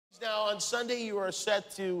Now, on Sunday, you are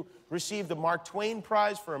set to receive the Mark Twain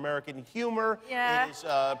Prize for American Humor. Yeah. It is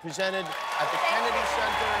presented at the Kennedy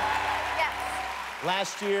Center. Yes.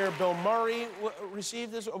 Last year, Bill Murray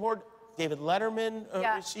received this award. David Letterman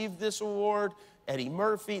received this award. Eddie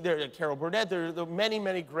Murphy, Carol Burnett. There are many,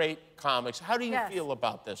 many great comics. How do you feel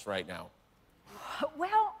about this right now?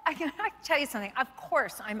 Well, I can tell you something. Of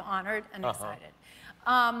course, I'm honored and excited.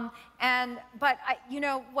 But you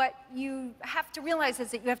know, what you have to realize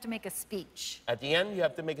is that you have to make a speech. At the end, you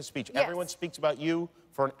have to make a speech. Yes. Everyone speaks about you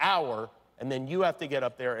for an hour, and then you have to get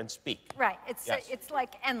up there and speak. Right. It's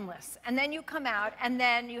like endless. And then you come out, and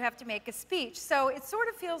then you have to make a speech. So it sort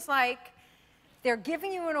of feels like they're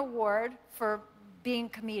giving you an award for being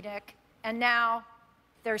comedic, and now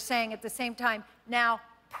they're saying at the same time, now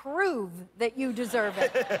prove that you deserve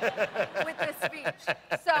it with this speech.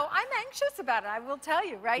 So I'm anxious about it, I will tell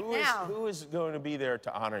you right now. Who is going to be there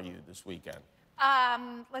to honor you this weekend?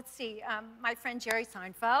 Let's see, my friend Jerry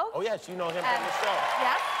Seinfeld. Oh, yes, you know him from the show.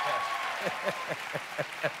 Yes.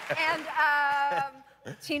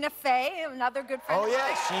 And Tina Fey, another good friend. Oh,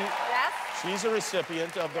 yes. Yes. She's a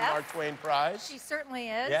recipient of the Mark Twain Prize. She certainly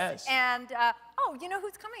is. Yes. And, oh, you know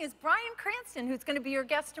who's coming is Bryan Cranston, who's going to be your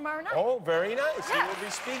guest tomorrow night. Oh, very nice. Yes. He will be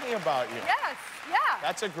speaking about you. Yes, yeah.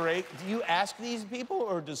 That's a great... Do you ask these people,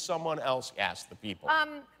 or does someone else ask the people?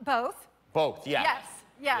 Both. Both, yeah. Yes,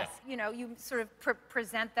 yes. Yeah. You know, you sort of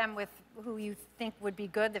present them with who you think would be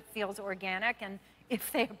good, that feels organic, and if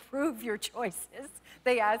they approve your choices,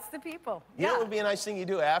 they ask the people. You know, it would be a nice thing you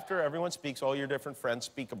do after everyone speaks, all your different friends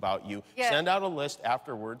speak about you. Yeah. Send out a list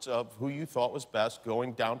afterwards of who you thought was best,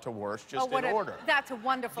 going down to worst, just in order. That's a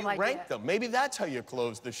wonderful idea. Rank them. Maybe that's how you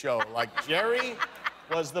close the show. Like, Jerry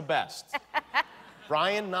was the best.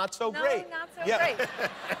 Bryan, not so great. No, not so great.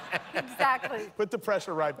 Exactly. Put the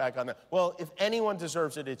pressure right back on them. Well, if anyone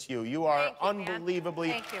deserves it, it's you. You are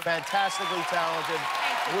unbelievably, fantastically talented.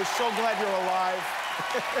 Thank you. We're so glad you're alive.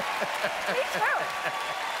 Me too.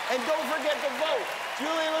 And don't forget to vote.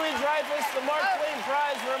 Julie Louis-Dreyfus, the Mark Twain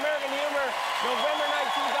Prize for American Humor, November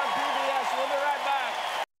 19th on PBS. We'll be right back.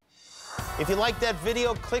 If you like that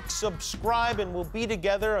video, click subscribe, and we'll be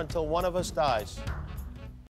together until one of us dies.